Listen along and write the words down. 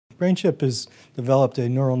BrainChip has developed a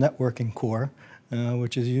neural networking core,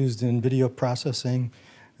 which is used in video processing,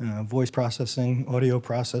 voice processing, audio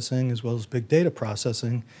processing, as well as big data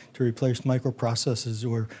processing to replace microprocessors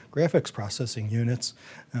or graphics processing units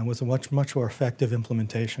with a much more effective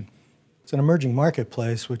implementation. It's an emerging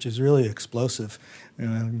marketplace which is really explosive.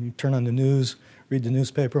 You turn on the news, read the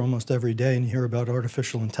newspaper almost every day, and you hear about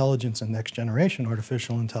artificial intelligence and next-generation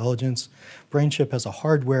artificial intelligence. BrainChip has a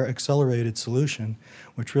hardware-accelerated solution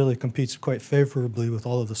which really competes quite favorably with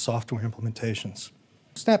all of the software implementations.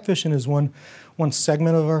 Snap Vision is one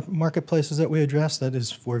segment of our marketplaces that we address, that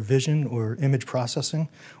is for vision or image processing.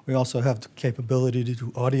 We also have the capability to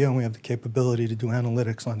do audio, and we have the capability to do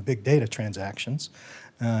analytics on big data transactions.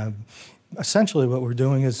 Essentially what we're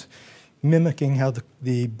doing is mimicking how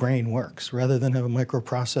the brain works. Rather than have a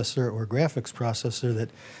microprocessor or graphics processor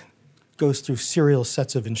that goes through serial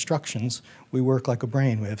sets of instructions, we work like a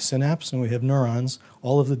brain. We have synapses and we have neurons.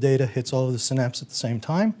 All of the data hits all of the synapses at the same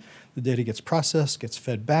time. The data gets processed, gets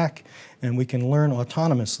fed back, and we can learn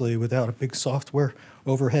autonomously without a big software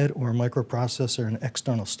overhead or a microprocessor and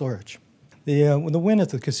external storage. The win at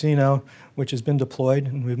the casino, which has been deployed,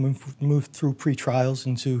 and we've moved through pre-trials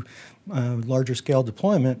into larger scale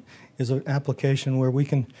deployment, is an application where we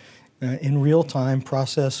can, in real time,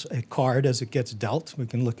 process a card as it gets dealt. We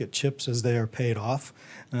can look at chips as they are paid off.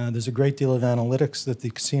 There's a great deal of analytics that the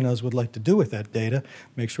casinos would like to do with that data,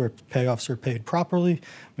 make sure payoffs are paid properly,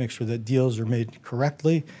 make sure that deals are made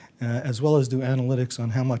correctly, as well as do analytics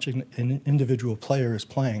on how much an individual player is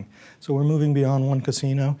playing. So we're moving beyond one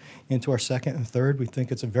casino into our second and third. We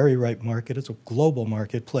think it's a very ripe market. It's a global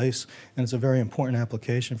marketplace, and it's a very important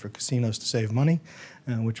application for casinos to save money,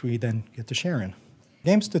 which we then get to share in.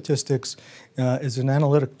 Game statistics is an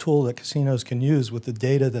analytic tool that casinos can use with the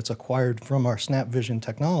data that's acquired from our Snap Vision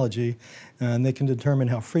technology, and they can determine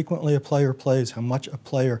how frequently a player plays, how much a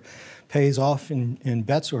player pays off in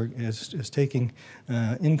bets or is taking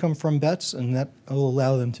income from bets, and that will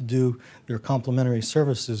allow them to do their complementary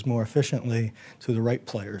services more efficiently to the right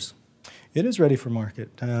players. It is ready for market.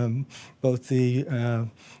 Both the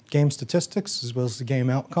game statistics as well as the game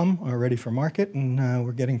outcome are ready for market, and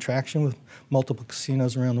we're getting traction with multiple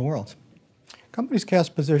casinos around the world. Company's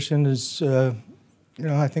cash position is,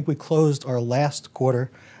 I think we closed our last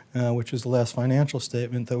quarter, which was the last financial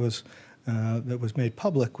statement that was made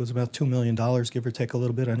public, was about $2 million, give or take a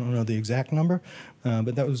little bit. I don't know the exact number,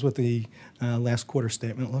 but that was what the last quarter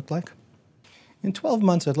statement looked like. In 12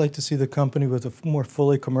 months, I'd like to see the company with a more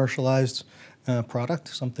fully commercialized product,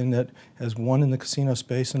 something that has won in the casino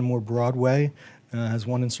space in a more broad way, has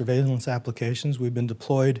won in surveillance applications. We've been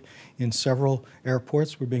deployed in several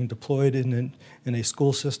airports. We're being deployed in a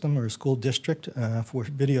school system or a school district for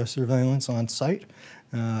video surveillance on site.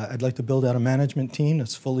 I'd like to build out a management team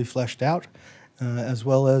that's fully fleshed out, as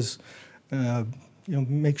well as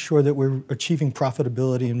make sure that we're achieving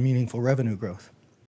profitability and meaningful revenue growth.